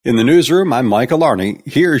In the newsroom, I'm Mike Alarney.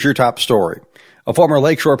 Here's your top story. A former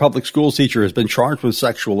Lakeshore Public Schools teacher has been charged with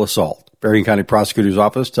sexual assault. Berrien County Prosecutor's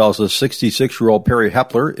Office tells us 66-year-old Perry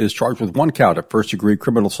Hepler is charged with 1 count of first-degree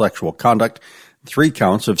criminal sexual conduct, 3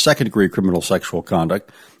 counts of second-degree criminal sexual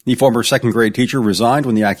conduct. The former second-grade teacher resigned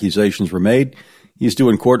when the accusations were made. He's due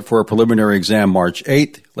in court for a preliminary exam March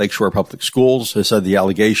 8th. Lakeshore Public Schools has said the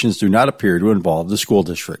allegations do not appear to involve the school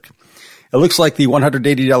district. It looks like the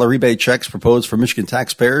 $180 rebate checks proposed for Michigan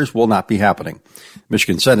taxpayers will not be happening.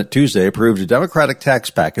 Michigan Senate Tuesday approved a Democratic tax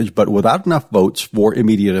package, but without enough votes for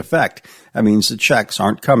immediate effect. That means the checks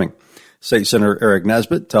aren't coming. State Senator Eric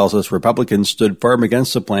Nesbitt tells us Republicans stood firm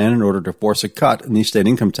against the plan in order to force a cut in the state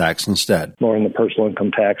income tax instead. Lowering the personal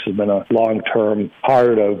income tax has been a long-term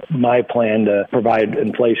part of my plan to provide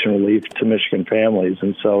inflation relief to Michigan families.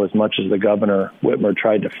 And so as much as the Governor Whitmer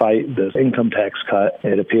tried to fight this income tax cut,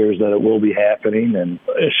 it appears that it will be happening. And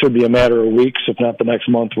it should be a matter of weeks, if not the next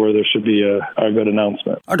month, where there should be a good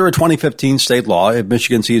announcement. Under a 2015 state law, if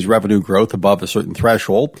Michigan sees revenue growth above a certain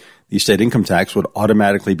threshold, the state income tax would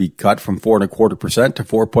automatically be cut from 4.25% to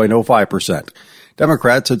 4.05%.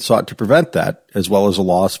 Democrats had sought to prevent that, as well as a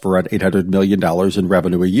loss for around $800 million in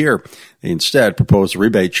revenue a year. They instead proposed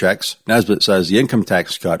rebate checks. Nesbitt says the income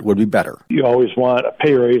tax cut would be better. You always want a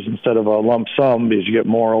pay raise instead of a lump sum because you get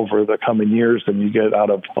more over the coming years than you get out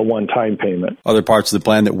of a one-time payment. Other parts of the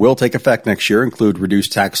plan that will take effect next year include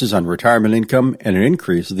reduced taxes on retirement income and an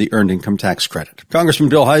increase of the earned income tax credit. Congressman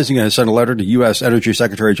Bill Huizenga has sent a letter to U.S. Energy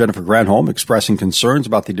Secretary Jennifer Granholm expressing concerns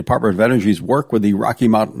about the Department of Energy's work with the Rocky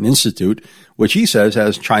Mountain Institute, which he says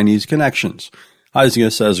has Chinese connections.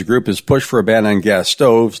 Huizenga says the group has pushed for a ban on gas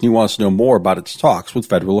stoves, and he wants to know more about its talks with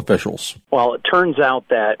federal officials. Well, it turns out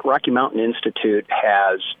that Rocky Mountain Institute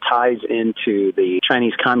has ties into the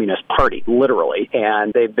Chinese Communist Party, literally,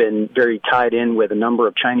 and they've been very tied in with a number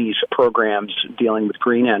of Chinese programs dealing with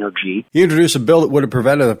green energy. He introduced a bill that would have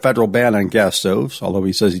prevented a federal ban on gas stoves, although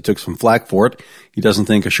he says he took some flack for it. He doesn't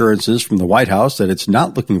think assurances from the White House that it's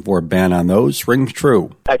not looking for a ban on those rings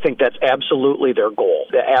true. I think that's absolutely their goal.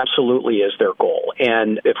 That absolutely is their goal.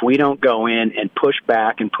 And if we don't go in and push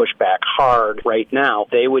back hard right now,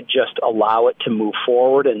 they would just allow it to move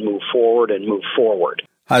forward and move forward and move forward.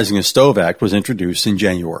 Huizenga's Stove Act was introduced in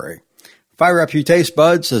January. Fire Up Your Taste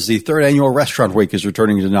Buds as the 3rd annual Restaurant Week is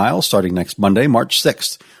returning to Niles starting next Monday, March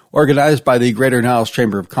 6th. Organized by the Greater Niles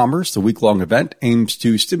Chamber of Commerce, the week-long event aims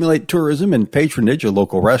to stimulate tourism and patronage of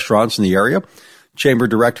local restaurants in the area. Chamber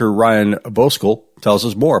Director Ryan Voskel tells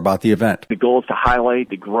us more about the event. The goal is to highlight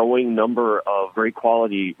the growing number of great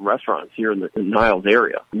quality restaurants here in the Niles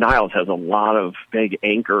area. Niles has a lot of big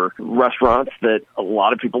anchor restaurants that a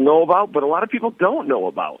lot of people know about, but a lot of people don't know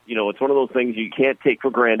about. You know, it's one of those things you can't take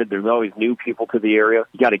for granted. There's always new people to the area.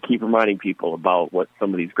 You got to keep reminding people about what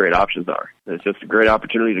some of these great options are. It's just a great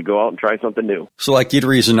opportunity to go out and try something new. Select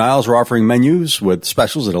eateries in Niles are offering menus with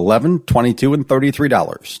specials at $11, $22, and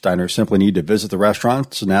 $33. Diners simply need to visit the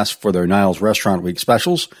restaurants and ask for their Niles Restaurant Week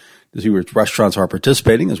specials. To see which restaurants are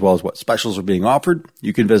participating as well as what specials are being offered,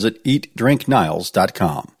 you can visit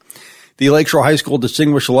eatdrinkniles.com. The Lakeshore High School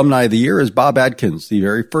Distinguished Alumni of the Year is Bob Adkins, the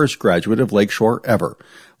very first graduate of Lakeshore ever.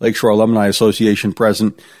 Lakeshore Alumni Association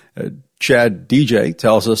President Chad DJ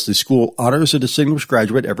tells us the school honors a distinguished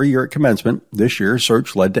graduate every year at commencement. This year's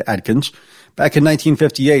search led to Adkins. Back in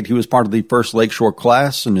 1958, he was part of the first Lakeshore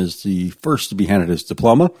class and is the first to be handed his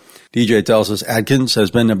diploma. DJ tells us Adkins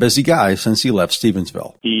has been a busy guy since he left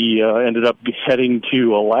Stevensville. He ended up heading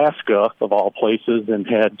to Alaska, of all places, and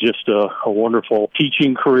had just a wonderful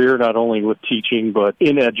teaching career, not only with teaching, but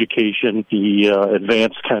in education. He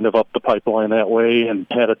advanced kind of up the pipeline that way and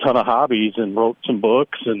had a ton of hobbies and wrote some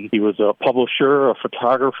books, and he was a publisher, a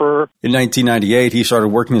photographer. In 1998, he started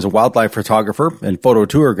working as a wildlife photographer and photo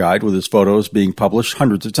tour guide with his photos being published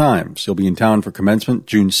hundreds of times. He'll be in town for commencement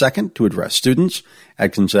June 2nd to address students.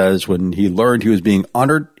 Adkins says when he learned he was being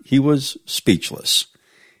honored, he was speechless.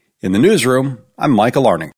 In the newsroom, I'm Mike Alarney.